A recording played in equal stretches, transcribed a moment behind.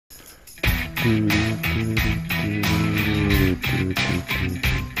Hey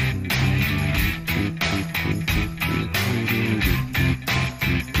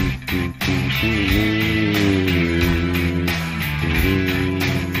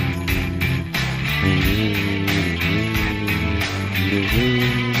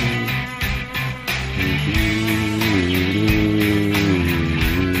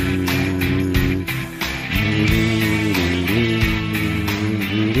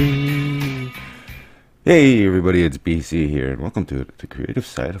everybody, it's BC here, and welcome to the creative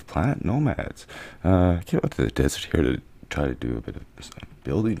side of Planet Nomads. I came out to the desert here to try to do a bit of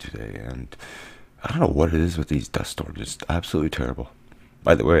building today, and I don't know what it is with these dust storms. It's absolutely terrible.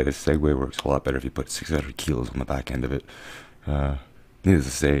 By the way, this Segway works a lot better if you put 600 kilos on the back end of it. Needless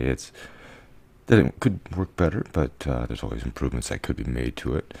to say, it could work better, but there's always improvements that could be made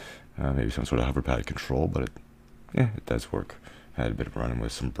to it. Maybe some sort of hover pad control, but it does work. I had a bit of running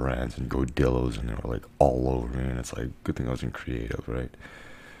with some brands and Godillos, and they were like all over me, and it's like, good thing I wasn't creative, right?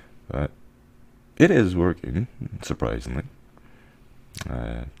 But it is working, surprisingly.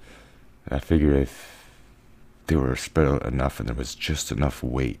 I figure if they were spread out enough and there was just enough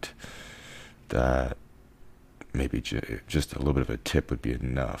weight that maybe just a little bit of a tip would be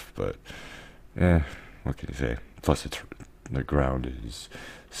enough, but what can you say? Plus the ground is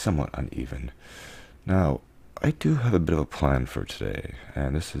somewhat uneven. Now, I do have a bit of a plan for today,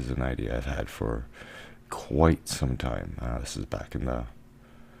 and this is an idea I've had for quite some time. This is back in the...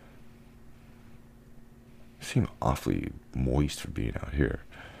 seem awfully moist for being out here.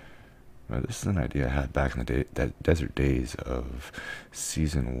 This is an idea I had back in the desert days of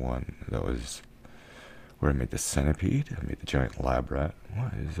Season 1. That was where I made the centipede, I made the giant lab rat.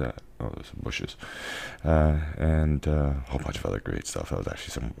 What is that? Oh, those are bushes. And a whole bunch of other great stuff. That was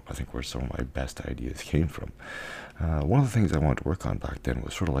actually I think where some of my best ideas came from. One of the things I wanted to work on back then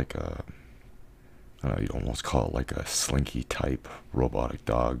was sort of like a, I don't know, you'd almost call it like a slinky type robotic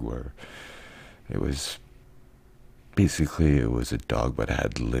dog, where it was basically, it was a dog but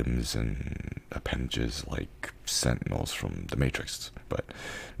had limbs and appendages like Sentinels from the Matrix, but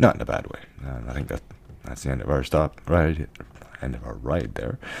not in a bad way. I think that's the end of our end of our ride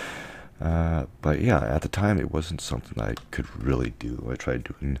there. But yeah, at the time it wasn't something I could really do. I tried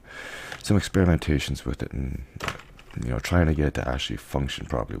doing some experimentations with it, and trying to get it to actually function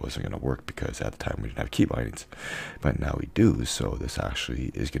properly wasn't going to work, because at the time we didn't have key bindings. But now we do, so this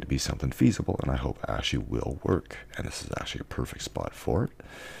actually is going to be something feasible, and I hope it actually will work. And this is actually a perfect spot for it.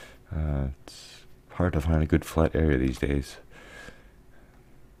 It's hard to find a good flat area these days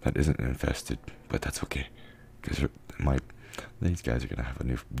that isn't infested, but that's okay, because these guys are going to have a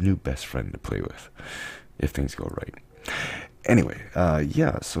new best friend to play with if things go right. Anyway,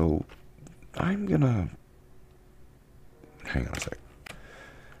 yeah, so I'm gonna hang on a sec.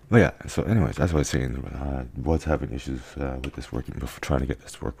 But yeah, so anyways, as I was saying, was having issues with this working before, trying to get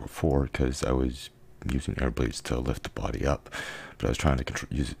this to work before, because I was using air blades to lift the body up, but I was trying to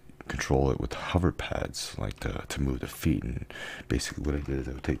control it with hover pads, like to move the feet. And basically what I did is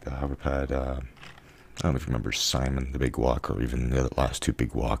I would take the hover pad, I don't know if you remember Simon the Big Walker, or even the last two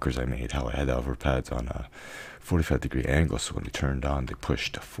big walkers I made, how I had the hover pads on a 45-degree angle, so when they turned on, they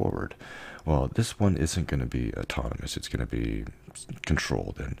pushed forward. Well, this one isn't going to be autonomous, it's going to be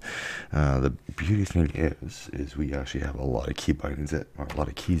controlled. And the beauty thing is we actually have a lot of key bindings, or a lot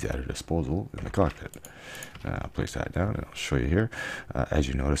of keys at our disposal in the cockpit. I'll place that down and I'll show you here. As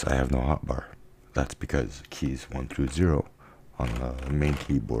you notice, I have no hotbar. That's because keys 1 through 0 on the main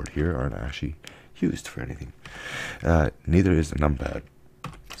keyboard here aren't actually used for anything. Neither is the numpad,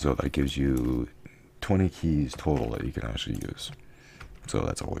 so that gives you 20 keys total that you can actually use, so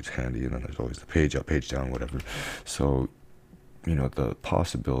that's always handy. And then there's always the page up, page down, whatever. So the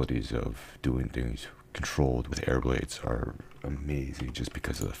possibilities of doing things controlled with air blades are amazing, just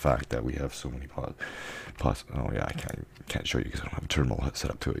because of the fact that we have so many oh yeah, I can't show you because I don't have a terminal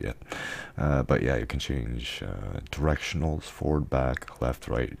set up to it yet. But yeah, you can change directionals, forward, back, left,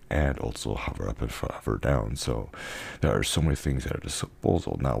 right, and also hover up and hover down. So there are so many things at our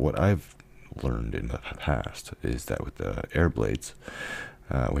disposal. Now, what I've learned in the past is that with the air blades,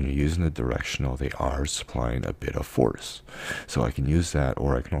 when you're using the directional, they are supplying a bit of force. So I can use that,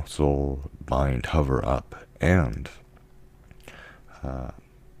 or I can also bind hover up and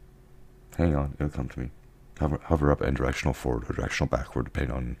hang on, it'll come to me. Hover up and directional forward or directional backward,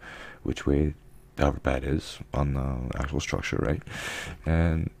 depending on which way the hover pad is on the actual structure, right?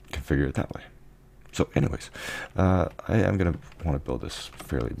 And configure it that way. So anyways, I am going to want to build this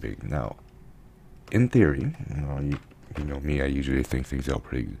fairly big. Now, in theory, you know me, I usually think things out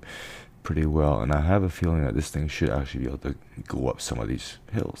pretty pretty well, and I have a feeling that this thing should actually be able to go up some of these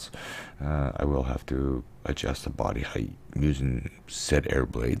hills. I will have to adjust the body height using said air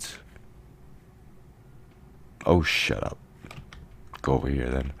blades. Oh, shut up. Go over here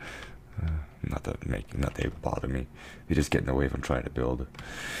then. Not that they bother me. They just get in the way if I'm trying to build.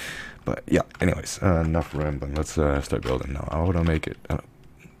 But yeah, anyways, enough rambling. Let's start building now. I want to make it.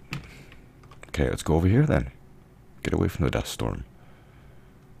 Okay, let's go over here then. Get away from the dust storm.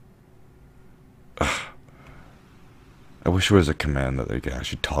 Ugh. I wish there was a command that they could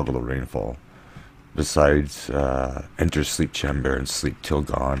actually toggle the rainfall. Besides, enter sleep chamber and sleep till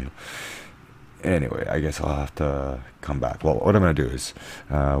gone. Anyway, I guess I'll have to come back. Well, what I'm going to do is,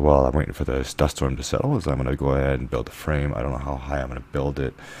 while I'm waiting for this dust storm to settle, is I'm going to go ahead and build a frame. I don't know how high I'm going to build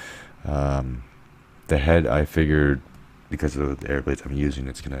it. The head, I figured, because of the air blades I'm using,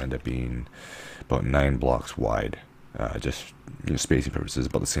 it's going to end up being about 9 blocks wide. Just spacing purposes,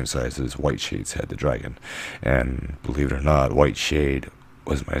 about the same size as White Shade's head, the dragon. And believe it or not, White Shade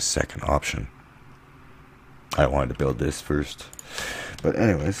was my second option. I wanted to build this first. But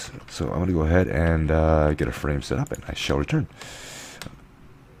anyways, so I'm going to go ahead and get a frame set up, and I shall return.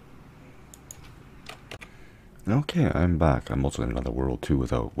 Okay, I'm back. I'm also in another world too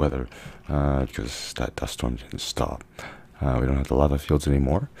without weather, because that dust storm didn't stop. We don't have the lava fields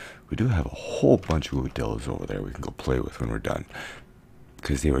anymore. We do have a whole bunch of Udillas over there we can go play with when we're done,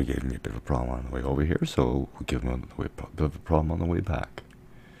 because they were giving me a bit of a problem on the way over here, so we'll give them a bit of a problem on the way back.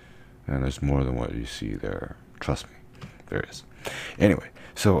 And there's more than what you see there. Trust me, there is. Anyway,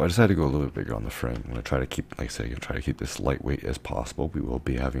 so I decided to go a little bit bigger on the frame. I'm going to try to keep, like I said, I'm going to try to keep this lightweight as possible. We will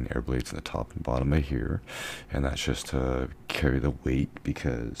be having air blades in the top and bottom of here, and that's just to carry the weight,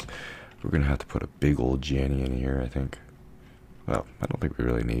 because we're going to have to put a big old Jenny in here, I think. Well, I don't think we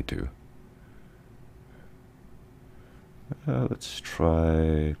really need to. Let's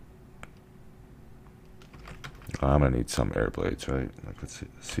try... I'm going to need some air blades, right? Like, let's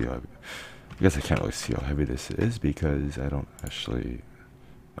see how... I guess I can't really see how heavy this is, because I don't actually...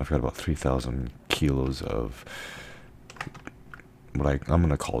 I've got about 3,000 kilos of what I'm going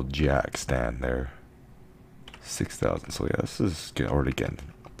to call jack stand there. 6,000, so yeah, this is already getting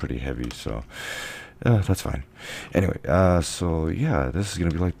pretty heavy, so that's fine. Anyway, so yeah, this is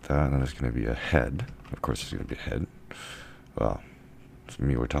going to be like that, and then there's going to be a head. Of course, there's going to be a head. Well, it's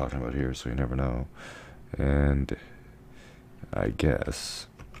me we're talking about here, so you never know. And I guess,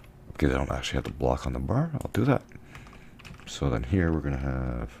 because I don't actually have the block on the bar, I'll do that. So then here we're going to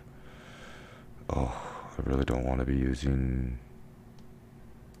have, oh, I really don't want to be using,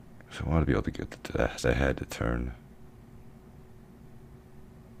 so I want to be able to get the head to turn.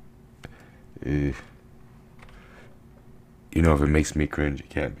 You know, if it makes me cringe, it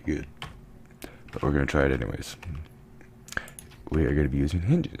can't be good. But we're going to try it anyways. We are going to be using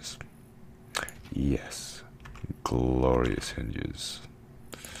hinges. Yes, glorious hinges.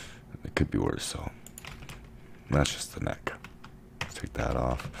 It could be worse, though. That's just the neck. Let's take that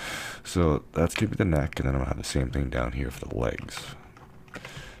off. So that's going to be the neck, and then I'm going to have the same thing down here for the legs.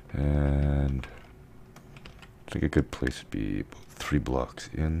 And I think a good place would be about 3 blocks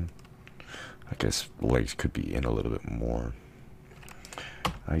in. I guess the legs could be in a little bit more.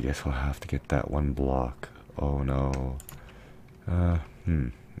 I guess I'll have to get that 1 block. Oh no.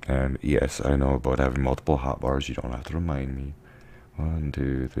 And yes, I know about having multiple hotbars. You don't have to remind me. 1,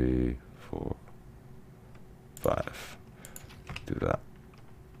 2, 3, 4, 5. Do that.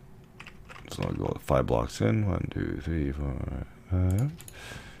 So I'll go 5 blocks in. 1, 2, 3, 4, 5. I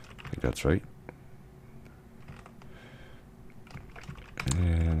think that's right.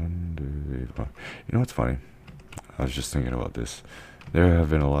 And 2, 3, 4. You know what's funny? I was just thinking about this. There have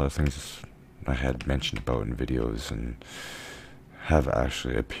been a lot of things I had mentioned about in videos and have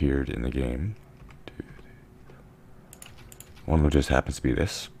actually appeared in the game. One just happens to be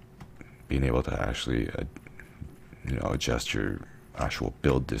this, being able to actually, adjust your actual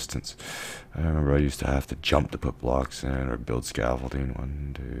build distance. I remember I used to have to jump to put blocks in or build scaffolding.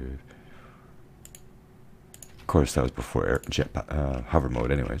 1, 2. Of course, that was before hover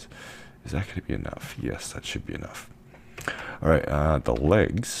mode. Anyways, is that going to be enough? Yes, that should be enough. All right, the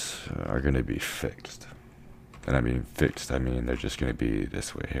legs are going to be fixed. And I mean fixed, I mean they're just going to be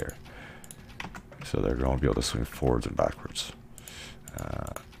this way here. So they're going to be able to swing forwards and backwards.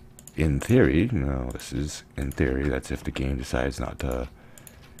 In theory, no, this is in theory, that's if the game decides not to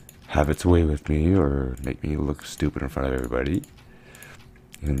have its way with me or make me look stupid in front of everybody.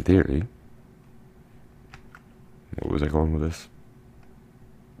 In theory. What was I going with this?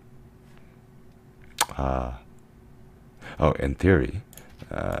 Oh, in theory,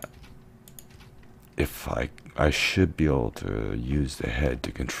 if I should be able to use the head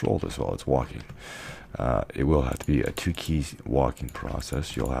to control this while it's walking. It will have to be a 2-key walking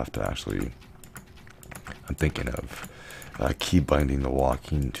process. You'll have to actually, I'm thinking of key binding the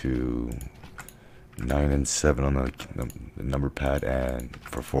walking to 9 and 7 on the number pad, and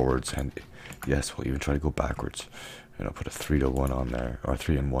for forwards, and yes, we'll even try to go backwards. And I'll put a 3 to 1 on there, or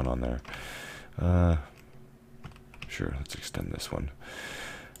 3 and 1 on there. Sure, let's extend this one.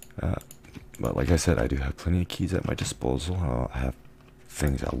 But like I said, I do have plenty of keys at my disposal. I have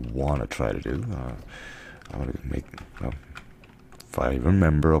things I want to try to do. I want to make, if I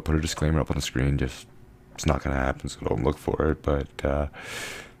remember, I'll put a disclaimer up on the screen. Just, it's not going to happen, so don't look for it. But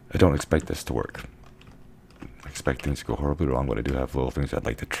I don't expect this to work. I expect things to go horribly wrong, but I do have little things I'd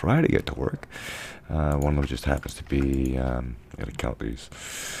like to try to get to work. One of them just happens to be, I gotta count these.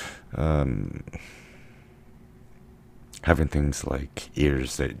 Having things like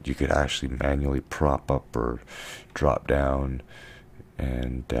ears that you could actually manually prop up or drop down.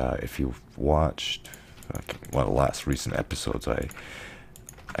 And if you've watched one of the last recent episodes, I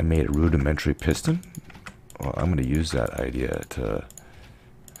made a rudimentary piston. Well, I'm going to use that idea to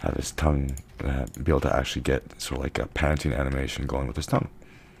have his tongue, be able to actually get sort of like a panting animation going with his tongue.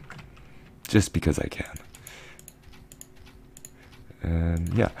 Just because I can.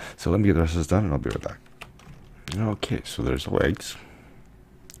 And yeah, so let me get the rest of this done and I'll be right back. Okay, so there's the legs.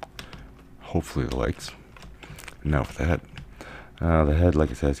 Hopefully the legs. Now for the head. The head, like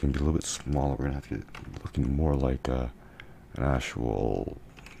I said, is going to be a little bit smaller. We're going to have to get looking more like an actual,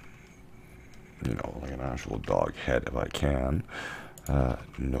 like an actual dog head if I can.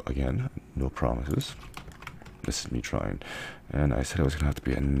 No, again, no promises. This is me trying. And I said it was going to have to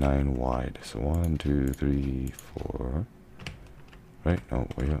be a 9 wide. So 1, 2, 3, 4. Right? No,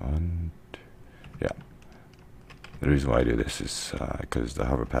 wait on. Yeah. The reason why I do this is because the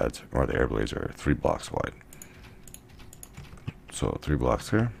hover pads, or the air blades, are 3 blocks wide. So 3 blocks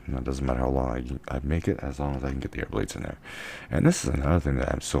here, and it doesn't matter how long I make it, as long as I can get the air blades in there. And this is another thing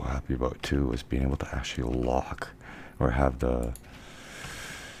that I'm so happy about too, is being able to actually lock, or have the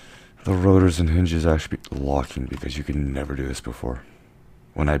rotors and hinges actually be locking, because you can never do this before.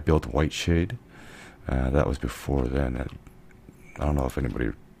 When I built White Shade, that was before then. I don't know if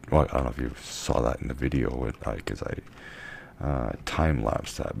anybody, well, I don't know if you saw that in the video, because I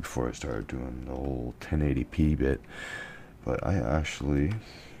time-lapsed that before I started doing the whole 1080p bit. But I actually,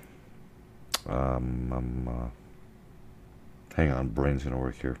 hang on, brain's gonna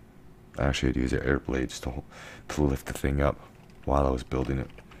work here. I actually had to use the air blades to lift the thing up while I was building it.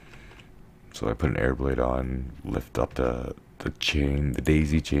 So I put an air blade on, lift up the chain, the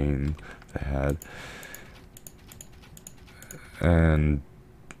daisy chain I had, and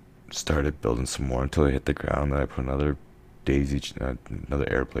started building some more until I hit the ground. Then I put another another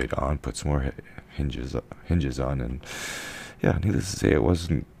air blade on, put some more hinges on, and yeah, needless to say, it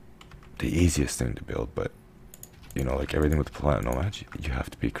wasn't the easiest thing to build, but like everything with Planet Nomads, you have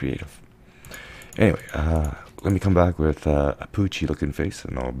to be creative. Anyway, let me come back with a Poochie looking face,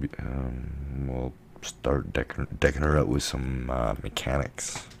 and we'll start decking her out with some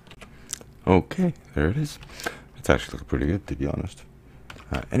mechanics. Okay, there it is. It's actually looking pretty good, to be honest.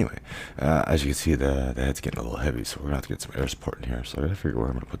 Anyway, as you can see, the head's getting a little heavy, so we're going to have to get some air support in here. So I got to figure where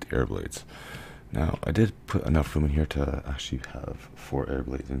I'm going to put the air blades. Now, I did put enough room in here to actually have 4 air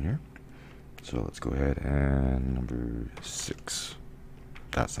blades in here. So let's go ahead and number 6.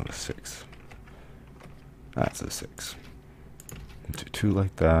 That's not a 6. That's a 6. Do 2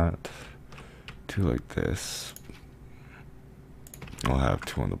 like that, 2 like this. I'll have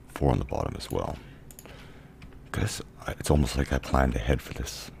 4 on the bottom as well. Because it's almost like I planned ahead for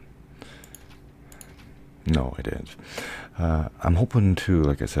this. No, I didn't. I'm hoping to,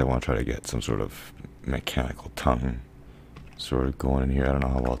 like I said, I want to try to get some sort of mechanical tongue sort of going in here. I don't know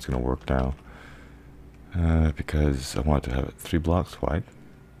how well it's going to work now. Because I wanted to have it 3 blocks wide.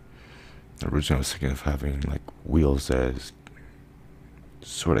 Originally I was thinking of having like wheels as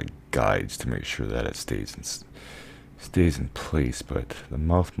sort of guides to make sure that it stays in place, but the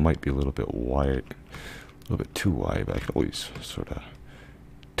mouth might be a little bit wide. A little bit too wide, but I could always sort of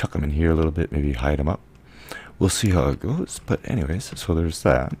tuck them in here a little bit, maybe hide them up. We'll see how it goes. But anyways, so there's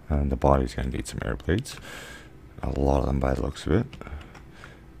that, and the body's gonna need some air blades, a lot of them by the looks of it.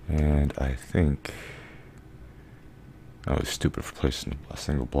 And I think I was stupid for placing a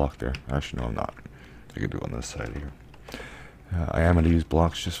single block there. Actually, no, I'm not. I could do it on this side here. I am going to use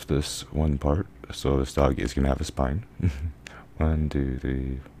blocks just for this one part, so this dog is going to have a spine. 1, 2,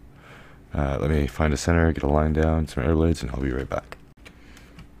 3. Let me find a center, get a line down, some air blades, and I'll be right back.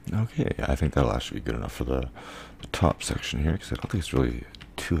 Okay, I think that'll actually be good enough for the top section here, because I don't think it's really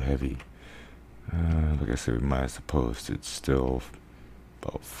too heavy Like I said, we minus the post, it's still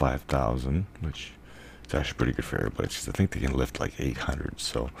about 5,000, which is actually pretty good for airblades, because I think they can lift like 800,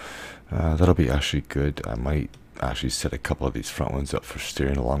 so that'll be actually good. I might actually set a couple of these front ones up for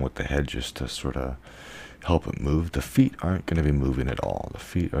steering along with the head, just to sort of help it move. The feet aren't going to be moving at all. The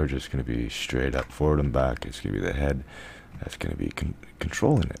feet are just going to be straight up, forward and back. It's going to be the head that's going to be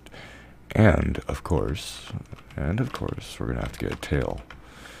controlling it. And of course, we're going to have to get a tail.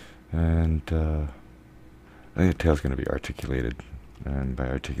 And I think the tail's going to be articulated. And by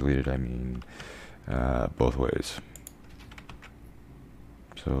articulated, I mean both ways.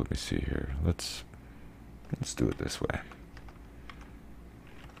 So let me see here. Let's do it this way.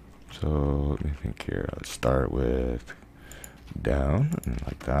 So let me think here. Let's start with down, and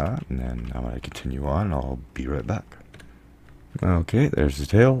like that, and then I'm going to continue on. I'll be right back. Okay, there's the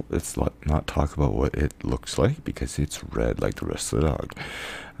tail. Let's not talk about what it looks like, because it's red like the rest of the dog.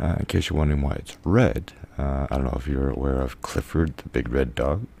 In case you're wondering why it's red, I don't know if you're aware of Clifford, the big red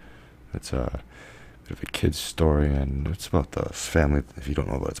dog. It's a bit of a kid's story, and it's about this family. If you don't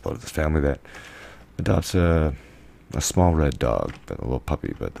know about it, it's about this family that adopts a small red dog, but a little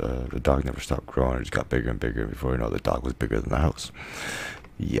puppy, but the dog never stopped growing. It just got bigger and bigger. Before you know, the dog was bigger than the house.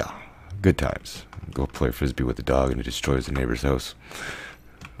 Yeah, good times. Go play frisbee with the dog and it destroys the neighbor's house.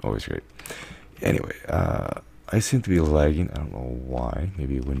 Always great. Anyway, I seem to be lagging. I don't know why.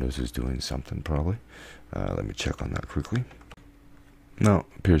 Maybe Windows is doing something, probably. Let me check on that quickly. No,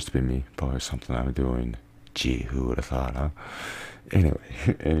 appears to be me. Probably something I'm doing. Gee, who would have thought, huh?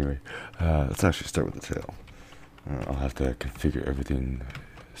 Anyway, let's actually start with the tail. I'll have to configure everything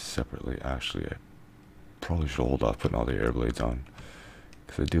separately. Actually, I probably should hold off putting all the air blades on,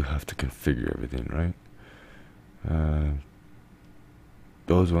 because I do have to configure everything, right?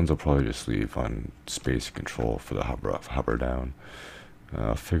 Those ones I'll probably just leave on space control for the hover down.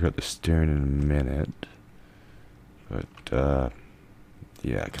 I'll figure out the steering in a minute, but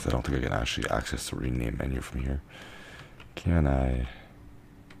yeah, because I don't think I can actually access the rename menu from here. Can I?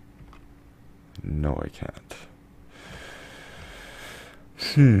 No, I can't.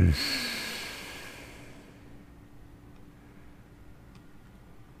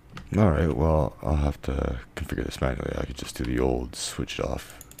 Alright, well, I'll have to configure this manually. I could just do the old switch it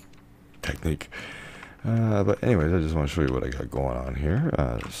off technique. But anyways, I just want to show you what I got going on here.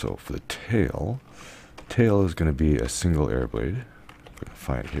 So for the tail is going to be a single air blade. If I can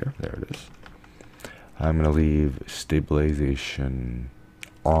find it here. There it is. I'm going to leave stabilization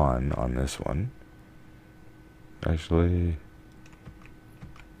on this one. Actually,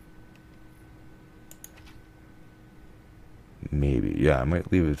 maybe, yeah, I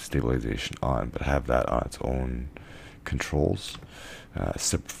might leave it stabilization on, but have that on its own controls,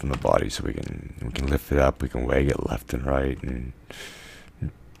 separate from the body, so we can lift it up, we can wag it left and right, and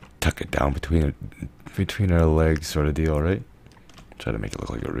tuck it down between our legs, sort of deal, right? Try to make it look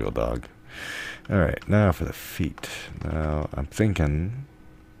like a real dog. All right, now for the feet. Now I'm thinking,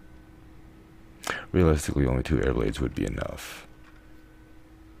 realistically, only 2 air blades would be enough.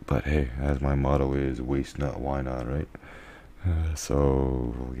 But hey, as my motto is, waste not, why not, right?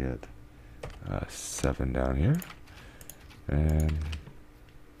 So we'll get 7 down here, and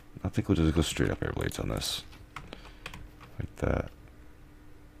I think we'll just go straight up air blades on this, like that.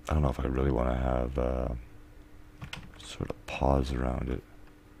 I don't know if I really want to have sort of pause around it.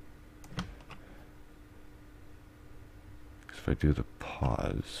 If I do the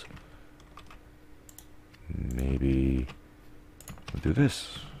pause, maybe we'll do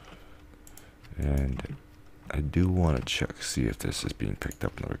this. And I do want to check, see if this is being picked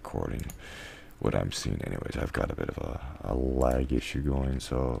up in the recording. What I'm seeing anyways, I've got a bit of a lag issue going,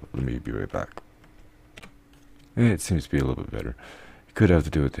 so let me be right back. And it seems to be a little bit better. It could have to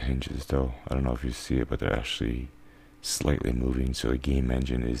do with the hinges though. I don't know if you see it, but they're actually slightly moving, so the game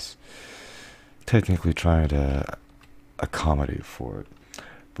engine is technically trying to accommodate for it.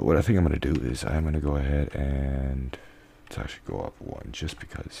 But what I think I'm going to do is I'm going to go ahead and let's actually go up 1, just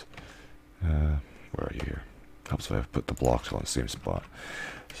because. Where are you here? Helps if I put the blocks on the same spot.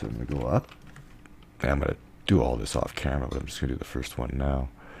 So I'm going to go up. And I'm going to do all this off camera, but I'm just going to do the first one now.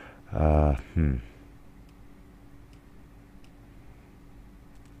 Yeah,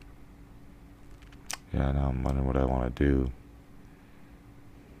 now I'm wondering what I want to do.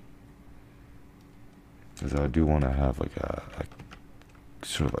 Because I do want to have like a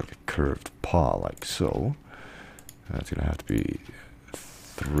sort of like a curved paw, like so. And it's going to have to be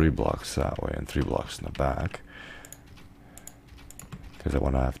 3 blocks that way and 3 blocks in the back. Because I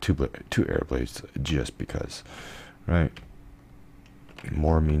want to have 2 air blades, just because, right?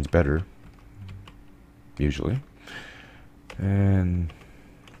 More means better, usually. And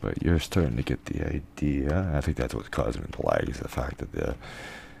But you're starting to get the idea. I think that's what's causing the lag, is the fact that the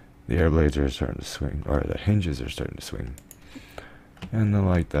air blades are starting to swing, or the hinges are starting to swing. And then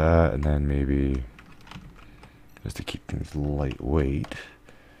like that, and then maybe just to keep things lightweight,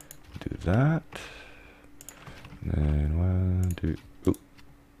 do that. And then 1, 2, oop,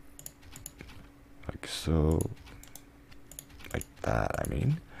 like so, like that. I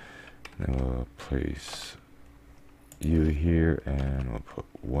mean, and then we'll place you here, and we'll put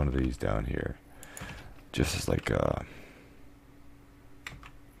one of these down here, just as like a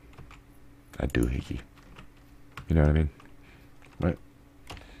doohickey. You know what I mean? Right.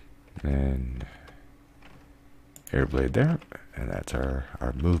 And air blade there, and that's our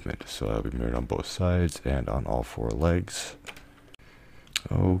movement. So that'll be mirrored on both sides and on all 4 legs.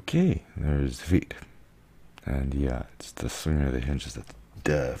 Okay, there's the feet. And yeah, it's the swinging of the hinges that's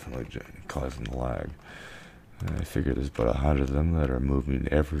definitely causing the lag. And I figure there's about 100 of them that are moving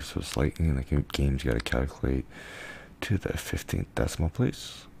ever so slightly, and the game's got to calculate to the 15th decimal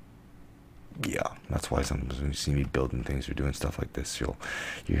place. Yeah, that's why sometimes when you see me building things or doing stuff like this, you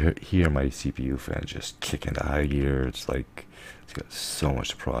hear my CPU fan just kick into high gear. It's like it's got so much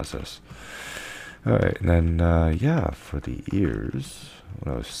to process. All right, and then yeah, for the ears,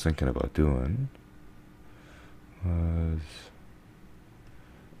 what I was thinking about doing was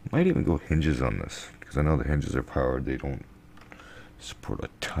might even go hinges on this, because I know the hinges are powered. They don't support a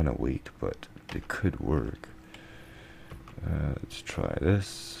ton of weight, but they could work. Let's try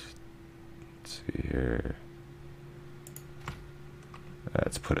this. See here,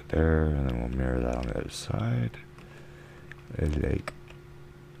 let's put it there, and then we'll mirror that on the other side, like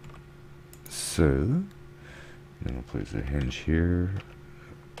so. And then we'll place a hinge here.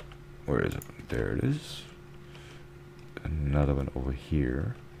 Where is it? There it is. Another one over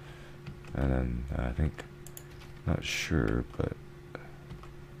here, and then I think, not sure, but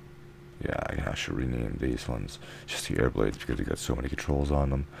yeah, I should rename these ones just the air blades, because they got so many controls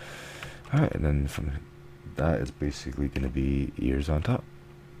on them. Alright, and then from that is basically going to be ears on top.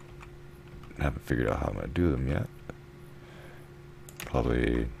 I haven't figured out how I'm going to do them yet.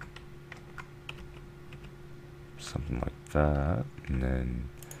 Probably something like that, and then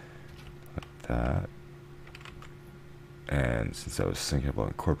like that. And since I was thinking about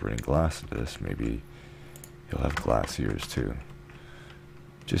incorporating glass into this, maybe you'll have glass ears too,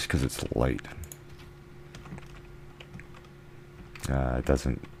 just because it's light. It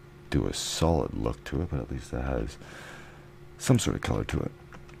doesn't do a solid look to it, but at least it has some sort of color to it.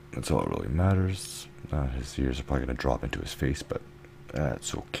 That's all that really matters. His ears are probably going to drop into his face, but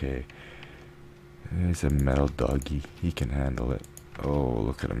that's okay. He's a metal doggy. He can handle it. Oh,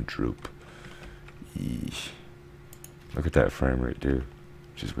 look at him droop. Eesh. Look at that frame rate, dude.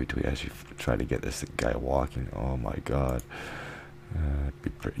 Just wait till we actually try to get this guy walking. Oh my god.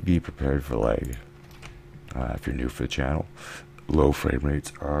 Be prepared for lag. If you're new for the channel, low frame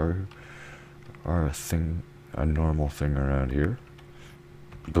rates are a thing, a normal thing around here.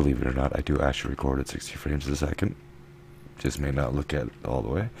 Believe it or not, I do actually record at 60 frames a second. Just may not look at it all the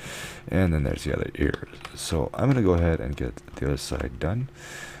way. And then there's the other ear. So I'm gonna go ahead and get the other side done,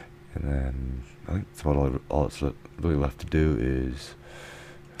 and then I think that's about all that's really left to do. Is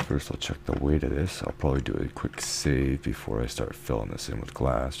first I'll check the weight of this. I'll probably do a quick save before I start filling this in with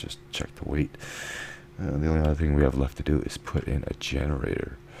glass. Just check the weight. The only other thing we have left to do is put in a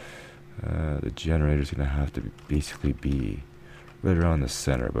generator. The generator is going to have to basically be right around the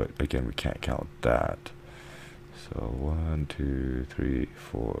center, but again, we can't count that. So 1, 2, 3,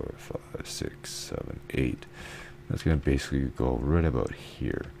 4, 5, 6, 7, 8. That's going to basically go right about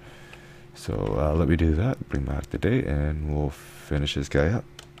here. So let me do that, bring back the date, and we'll finish this guy up.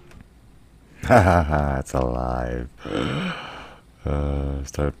 Ha ha ha, it's alive.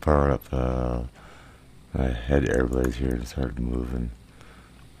 Start powering up the head air blades here and started moving.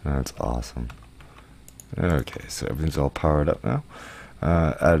 That's awesome. Okay, so everything's all powered up now.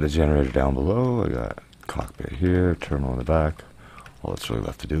 Added a generator down below. I got cockpit here, terminal in the back. All that's really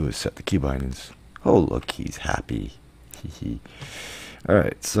left to do is set the key bindings. Oh look, he's happy.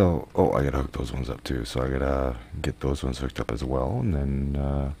 Alright, so I gotta hook those ones up too. So I gotta get those ones hooked up as well, and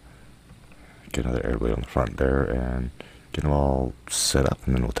then get another air blade on the front there and get them all set up,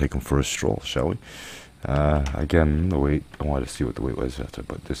 and then we'll take them for a stroll, shall we? Again, the weight, I wanted to see what the weight was after I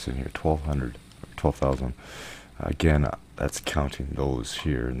put this in here, 1,200, 12,000. Again, that's counting those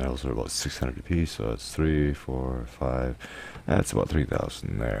here, and those are about 600 a piece, so it's 3, 4, 5, that's about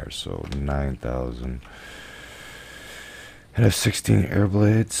 3,000 there, so 9,000. And I have 16 air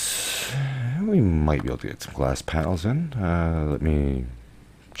blades. We might be able to get some glass panels in. Let me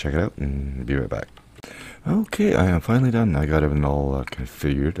check it out and be right back. Okay, I am finally done. I got everything all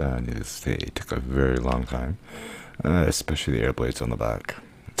configured. Needless to say, it took a very long time, especially the air blades on the back.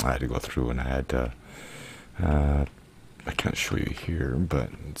 I had to go through and I had to, I can't show you here, but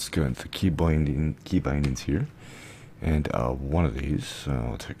let's go into the key bindings here. And one of these,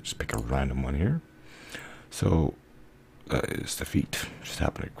 just pick a random one here. So, that is the feet. Just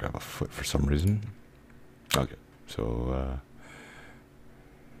happen to grab a foot for some reason. Okay, so,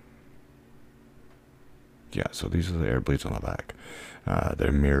 yeah, so these are the air blades on the back.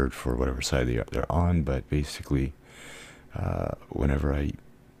 They're mirrored for whatever side they're on, but basically, whenever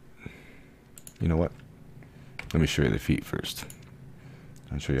you know what? Let me show you the feet first.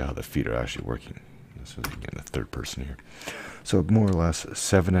 I'll show you how the feet are actually working. So again, the third person here. So more or less,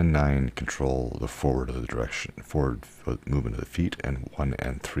 7 and 9 control the forward of the direction, forward movement of the feet, and 1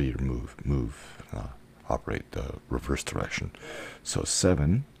 and 3 operate the reverse direction. So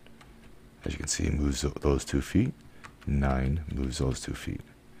 7, as you can see, moves those 2 feet. 9 moves those 2 feet.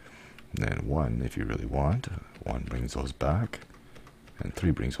 And then 1, if you really want, 1 brings those back, and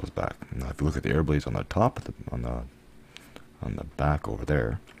 3 brings those back. Now, if you look at the air blades on the top, on the back over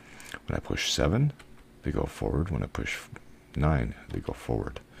there, when I push 7, they go forward. When I push 9, they go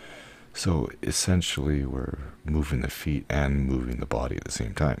forward. So essentially, we're moving the feet and moving the body at the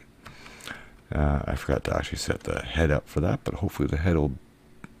same time. I forgot to actually set the head up for that, but hopefully the head will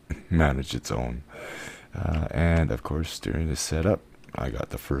manage its own. And of course, during the setup, I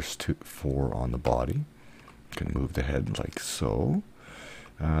got the first 4 on the body. Can move the head like so.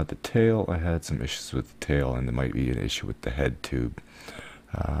 The tail, I had some issues with the tail, and there might be an issue with the head too.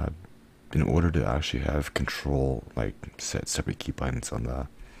 In order to actually have control, like set separate key bindings on the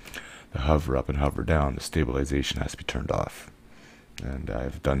hover up and hover down, the stabilization has to be turned off. And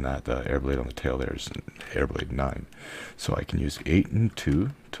I've done that. The air blade on the tail there is air blade 9. So I can use 8 and 2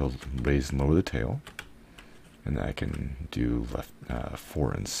 to raise and lower the tail. And then I can do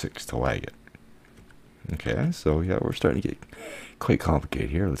 4 and 6 to lag it. Okay, so yeah, we're starting to get quite complicated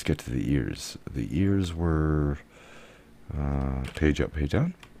here. Let's get to the ears. The ears were page up, page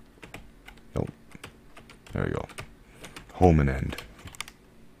down. Nope. There we go. Home and end.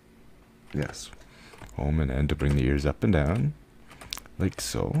 Yes. Home and end to bring the ears up and down. Like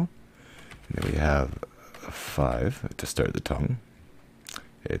so. And then we have 5 to start the tongue.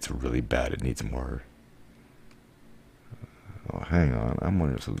 It's really bad. It needs more. Oh, hang on. I'm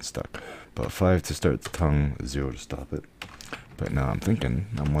wondering if something's stuck. But 5 to start the tongue, 0 to stop it. But now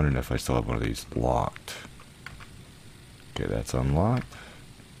I'm wondering if I still have one of these locked. Okay, that's unlocked.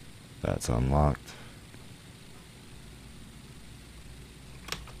 That's unlocked.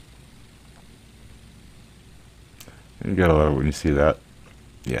 And you gotta love it when you see that.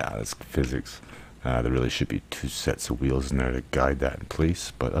 Yeah, that's physics. There really should be 2 sets of wheels in there to guide that in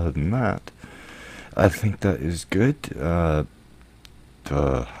place. But other than that, I think that is good.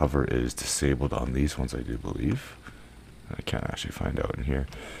 The hover is disabled on these ones, I do believe. I can't actually find out in here.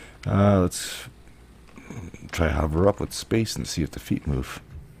 Let's try hover up with space and see if the feet move.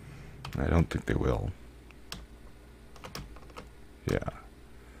 I don't think they will. Yeah,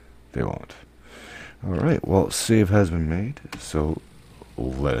 they won't. Alright, well, save has been made, so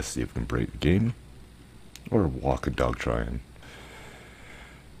let us see if we can break the game. Or walk a dog trying.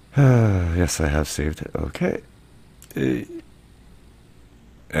 Yes, I have saved it. Okay.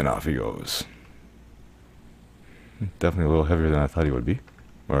 And off he goes. Definitely a little heavier than I thought he would be.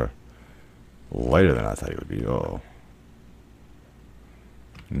 Or lighter than I thought he would be. Oh.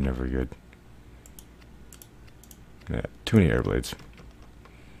 Never good. Yeah, too many air blades.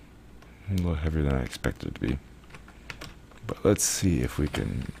 A little heavier than I expected it to be. But let's see if we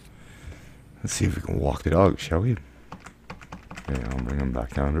can walk the dog, shall we? Okay, I'll bring him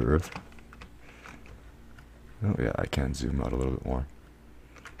back down to earth. Oh yeah, I can zoom out a little bit more.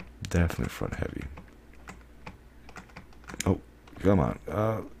 Definitely front heavy. Oh, come on.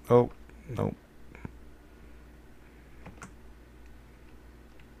 Oh, no.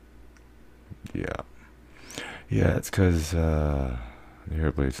 Yeah. Yeah, it's because the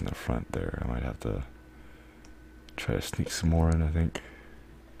air blade's in the front there. I might have to try to sneak some more in, I think.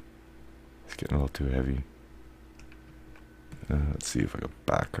 It's getting a little too heavy. Let's see if I can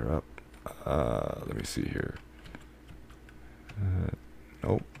back her up. Let me see here.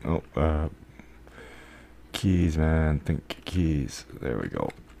 Nope. Keys, man. Think keys. There we go.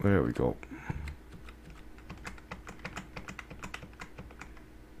 There we go.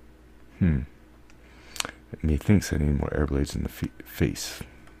 Methinks I need more air blades in the face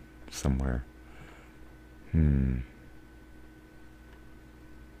somewhere.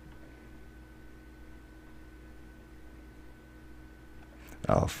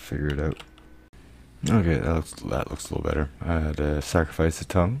 I'll figure it out. Okay, that looks a little better. I had to sacrifice the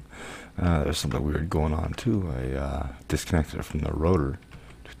tongue. There's something weird going on too. I disconnected it from the rotor,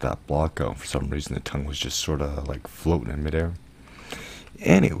 took that block out. For some reason, the tongue was just sort of like floating in midair.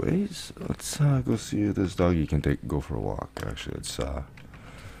 Anyways, let's go see if this doggy can go for a walk. Actually,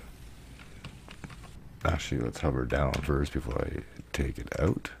 let's hover down first before I take it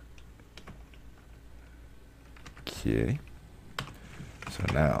out. Okay. So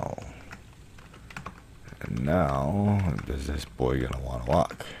now is this boy gonna want to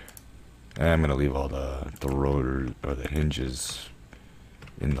walk? And I'm gonna leave all the rotor or the hinges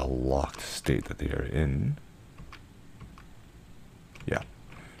in the locked state that they are in. Yeah,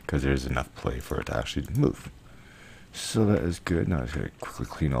 because there's enough play for it to actually move. So that is good. Now I'm just gonna quickly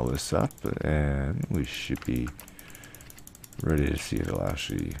clean all this up, and we should be ready to see if it'll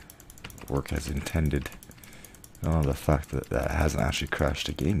actually work as intended. The fact that that hasn't actually crashed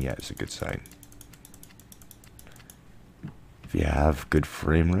a game yet is a good sign. If you have good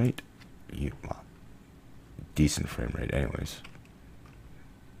frame rate, well, decent frame rate anyways.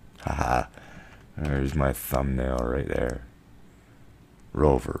 Haha, there's my thumbnail right there.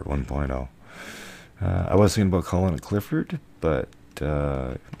 ROVER 1.0. I was thinking about calling it Clifford, but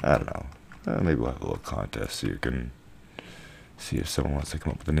I don't know. Maybe we'll have a little contest so you can see if someone wants to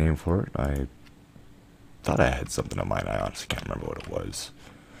come up with a name for it. I thought I had something in mind. I honestly can't remember what it was.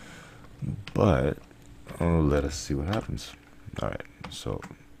 But let us see what happens. Alright, so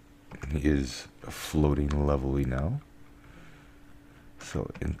he is floating levelly now.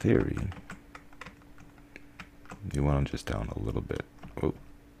 So in theory, you want him just down a little bit. Oh,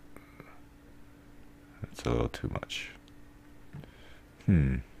 that's a little too much.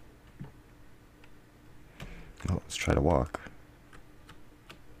 Well, let's try to walk.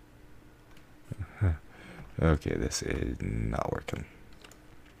 Okay, this is not working.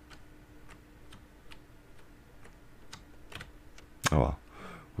 Oh well,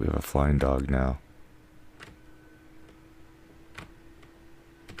 we have a flying dog now.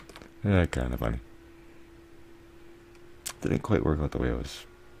 Yeah, kind of funny. Didn't quite work out the way I was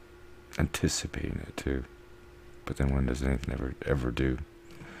anticipating it to. But then when does anything ever do?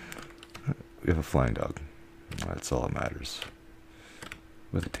 We have a flying dog. That's all that matters.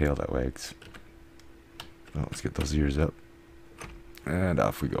 With a tail that wags. Well, let's get those ears up. And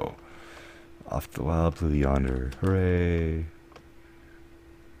off we go. Off the wild blue yonder. Hooray!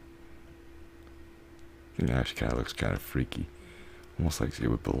 It actually kind of looks kind of freaky. Almost like it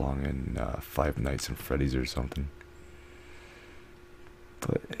would belong in Five Nights at Freddy's or something.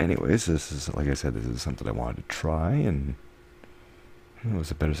 But anyways, this is, like I said, this is something I wanted to try, and it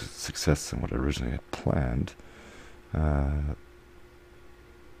was a better success than what I originally had planned.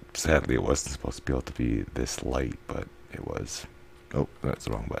 Sadly, it wasn't supposed to be able to be this light, but it was. Oh, that's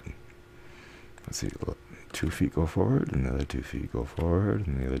the wrong button. Let's see, look, 2 feet go forward, and the other 2 feet go forward,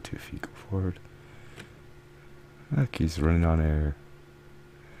 and the other 2 feet go forward. Look, he's running on air.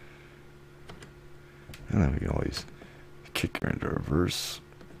 And then we can always kick her into reverse.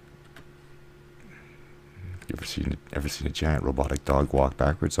 You ever seen a giant robotic dog walk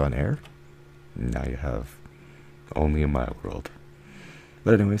backwards on air? Now you have. Only in my world.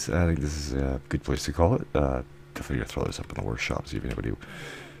 But anyways, I think this is a good place to call it. Definitely gonna throw this up in the workshop, see if anybody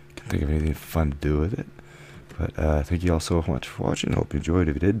can think of anything fun to do with it. But thank you all so much for watching. I hope you enjoyed.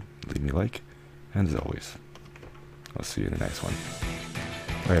 If you did, leave me a like. And as always, I'll see you in the next one.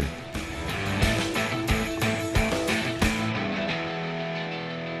 Later.